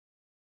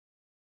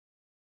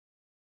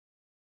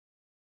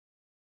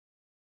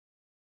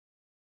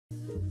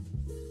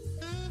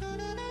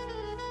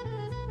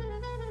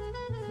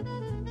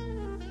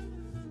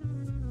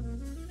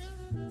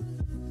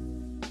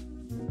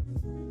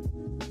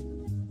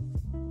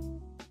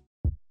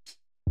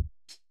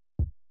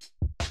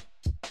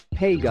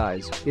Hey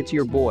guys, it's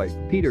your boy,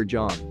 Peter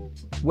John.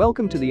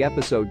 Welcome to the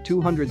episode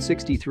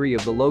 263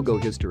 of the Logo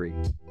History.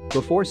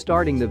 Before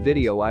starting the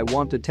video, I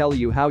want to tell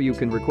you how you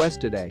can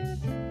request today.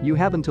 You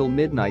have until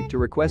midnight to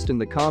request in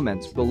the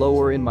comments below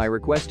or in my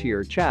request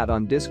here chat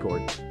on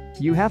Discord.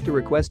 You have to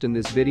request in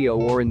this video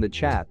or in the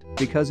chat,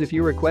 because if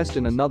you request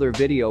in another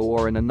video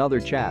or in another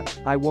chat,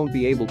 I won't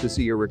be able to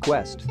see your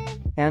request.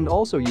 And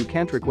also you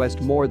can't request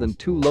more than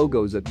 2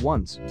 logos at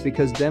once,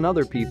 because then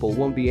other people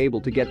won't be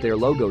able to get their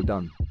logo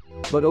done.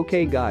 But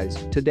okay guys,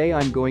 today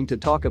I'm going to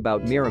talk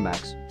about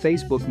Miramax,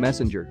 Facebook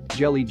Messenger,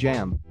 Jelly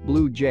Jamm,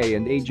 Bloo J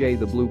and AJ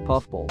the Blue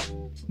Puffball.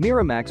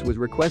 Miramax was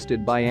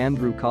requested by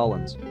Andrew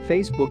Collins,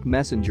 Facebook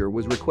Messenger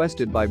was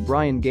requested by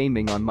Brian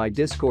Gaming on my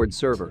Discord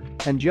server,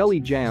 and Jelly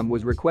Jamm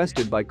was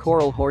requested by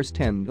Coral Horse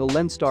 10, the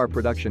Lenstar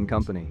production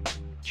company.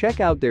 Check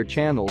out their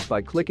channels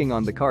by clicking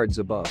on the cards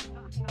above.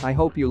 I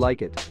hope you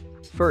like it.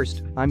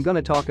 First, I'm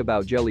gonna talk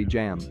about Jelly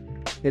Jamm.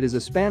 It is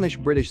a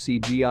Spanish-British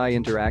CGI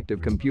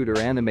interactive computer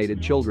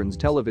animated children's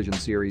television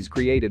series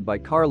created by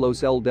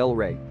Carlos L. Del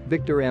Rey,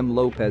 Victor M.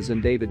 Lopez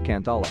and David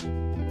Cantala.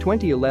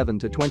 2011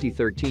 to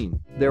 2013,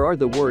 there are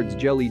the words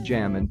Jelly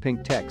Jamm in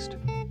pink text.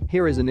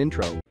 Here is an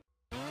intro.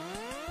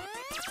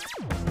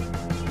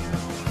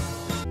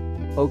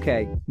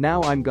 Okay,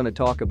 now I'm gonna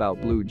talk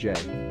about Bloo J.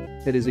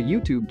 It is a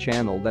YouTube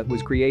channel that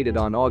was created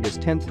on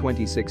August 10,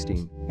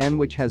 2016, and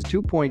which has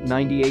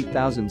 2.98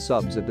 thousand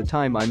subs at the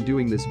time I'm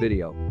doing this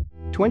video.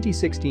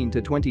 2016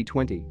 to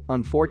 2020,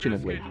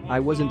 unfortunately, I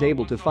wasn't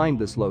able to find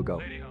this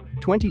logo.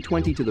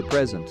 2020 to the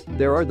present,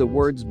 there are the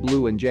words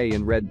Bloo and J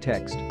in red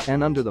text,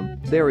 and under them,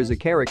 there is a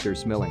character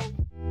smiling.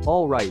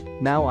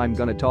 Alright, now I'm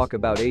gonna talk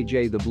about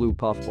AJ the Blue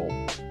Puffball.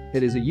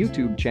 It is a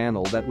YouTube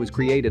channel that was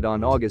created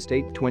on August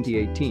 8,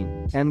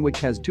 2018, and which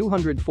has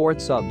 204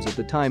 subs at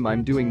the time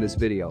I'm doing this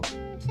video.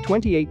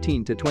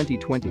 2018 to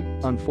 2020,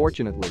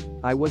 unfortunately,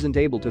 I wasn't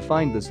able to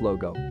find this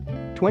logo.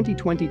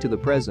 2020 to the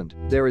present,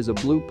 there is a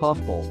blue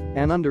puffball,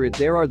 and under it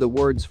there are the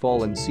words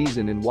fall and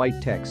season in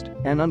white text,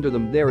 and under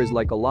them there is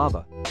like a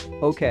lava.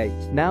 Okay,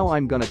 now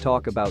I'm gonna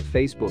talk about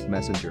Facebook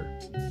Messenger.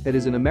 It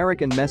is an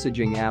American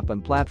messaging app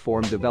and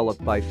platform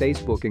developed by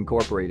Facebook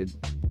Incorporated.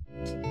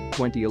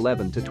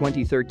 2011 to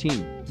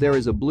 2013, there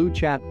is a blue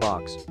chat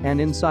box, and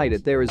inside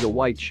it there is a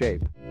white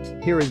shape.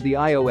 Here is the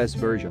iOS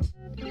version.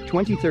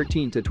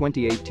 2013 to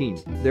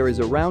 2018, there is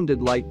a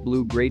rounded light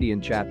blue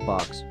gradient chat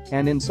box,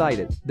 and inside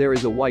it, there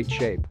is a white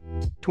shape.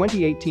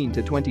 2018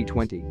 to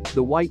 2020,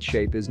 the white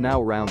shape is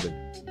now rounded.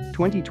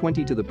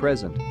 2020 to the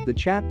present, the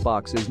chat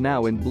box is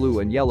now in blue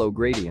and yellow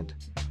gradient.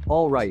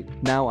 Alright,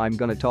 now I'm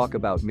gonna talk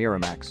about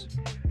Miramax.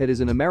 It is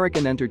an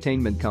American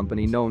entertainment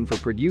company known for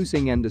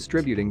producing and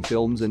distributing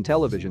films and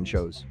television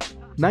shows.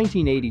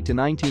 1980 to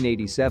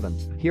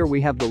 1987, here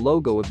we have the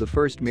logo of the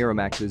first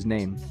Miramax's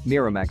name,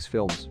 Miramax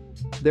Films.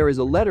 There is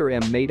a letter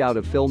M made out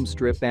of film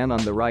strip, and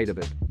on the right of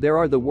it, there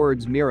are the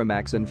words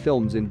Miramax and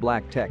Films in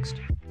black text.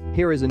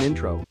 Here is an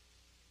intro.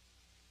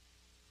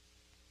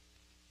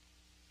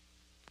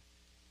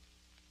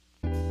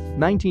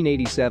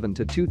 (1987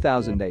 to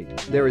 2008),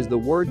 there is the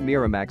word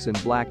Miramax in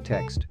black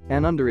text,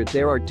 and under it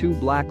there are 2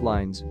 black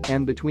lines,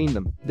 and between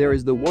them, there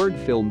is the word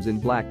Films in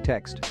black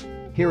text.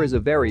 Here is a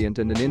variant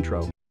and an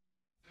intro.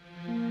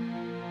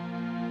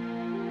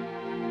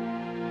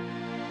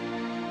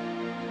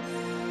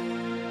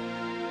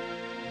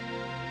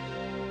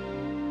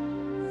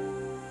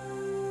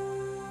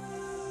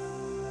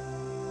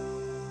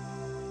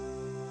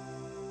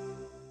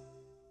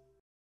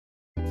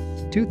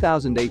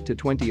 (2008 to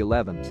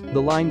 2011),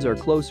 the lines are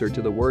closer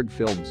to the word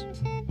films.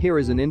 Here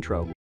is an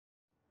intro.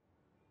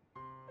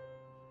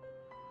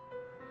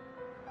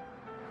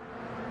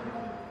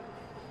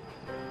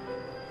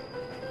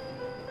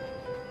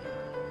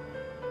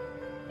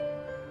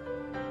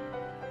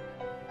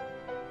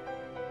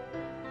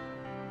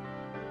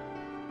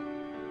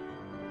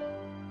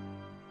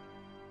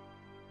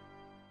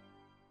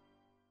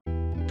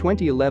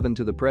 (2011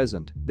 to the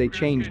present), they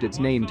changed its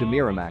name to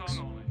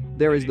Miramax.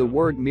 There is the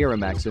word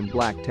Miramax in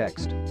black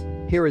text.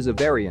 Here is a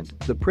variant,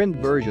 the print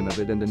version of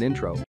it, and an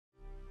intro.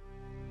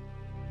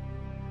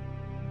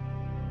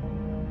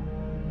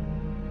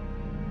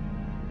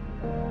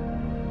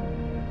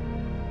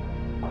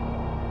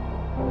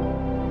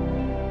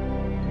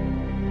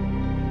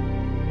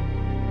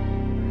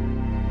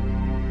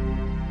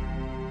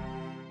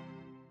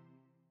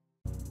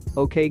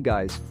 Okay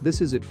guys,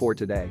 this is it for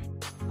today.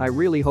 I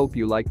really hope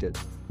you liked it.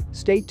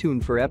 Stay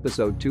tuned for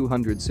episode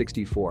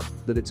 264,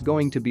 that it's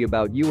going to be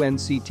about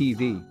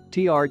UNCTV,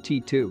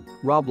 TRT2,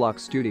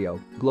 Roblox Studio,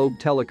 Globe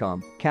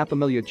Telecom,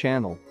 Capamilia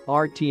Channel,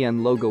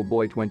 RTN Logo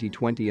Boy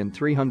 2020 and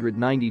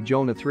 390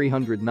 Jonah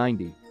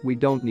 390, We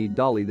Don't Need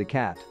Dolly the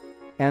Cat.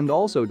 And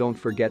also don't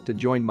forget to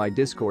join my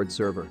Discord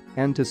server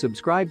and to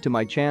subscribe to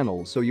my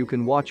channel so you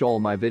can watch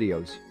all my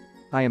videos.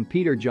 I am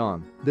Peter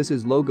John, this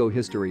is Logo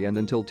History, and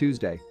until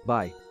Tuesday,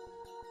 bye.